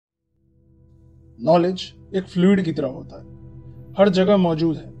Knowledge एक fluid की तरह होता है, हर जगह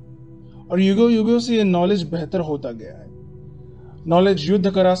मौजूद है और युगों युगों से ये नॉलेज बेहतर होता गया है। नॉलेज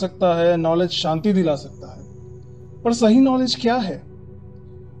युद्ध करा सकता है, नॉलेज शांति दिला सकता है, पर सही नॉलेज क्या है?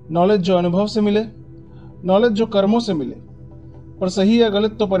 नॉलेज जो अनुभव से मिले, नॉलेज जो कर्मों से मिले, पर सही या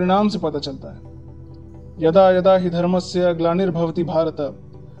गलत तो परिणाम से पता चलता है। यदा यदा हि धर्मस्य ग्लानिर्भवति भारत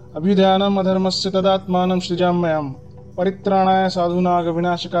अभ्युदयानम् अधर्मस्य तदात्मानं सृजाम्यहम् परित्राणाय साधूनां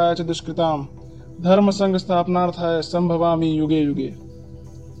विनाशकाय च दुष्कृताम् धर्म संघ स्थापनार्थाय संभवामि युगे युगे।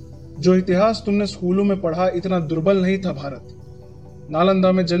 जो इतिहास तुमने स्कूलों में पढ़ा इतना दुर्बल नहीं था भारत।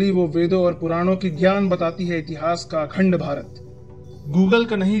 नालंदा में जली वो वेदों और पुराणों की ज्ञान बताती है इतिहास का अखंड भारत। गूगल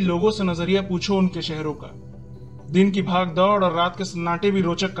का नहीं, लोगों से नजरिया पूछो उनके शहरों का। दिन की भाग दौड़ और रात के सन्नाटे भी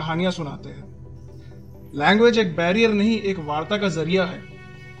रोचक कहानियां सुनाते हैं। लैंग्वेज एक बैरियर नहीं, एक वार्ता का जरिया है।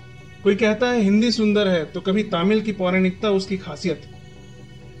 कोई कहता है हिंदी सुंदर है तो कभी तमिल की पौराणिकता उसकी खासियत।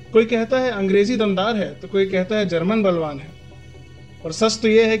 कोई कहता है अंग्रेजी दमदार है तो कोई कहता है जर्मन बलवान है। और सच तो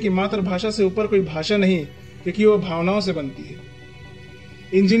यह है कि मातृभाषा से ऊपर कोई भाषा नहीं, क्योंकि वो भावनाओं से बनती है।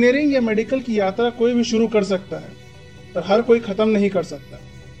 इंजीनियरिंग या मेडिकल की यात्रा कोई भी शुरू कर सकता है, पर हर कोई खत्म नहीं कर सकता।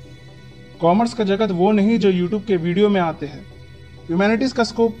 कॉमर्स का जगत वो नहीं जो यूट्यूब के वीडियो में आते हैं। ह्यूमैनिटीज का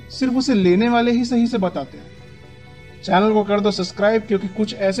स्कोप सिर्फ उसे लेने वाले ही सही से बताते हैं। चैनल को कर दो सब्सक्राइब, क्योंकि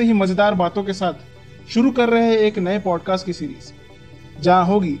कुछ ऐसे ही मजेदार बातों के साथ शुरू कर रहे हैं एक नए पॉडकास्ट की सीरीज, जहां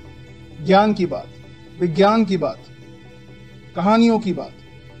होगी ज्ञान की बात, विज्ञान की बात, कहानियों की बात,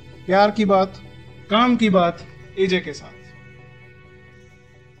 प्यार की बात, काम की बात, एजे के साथ।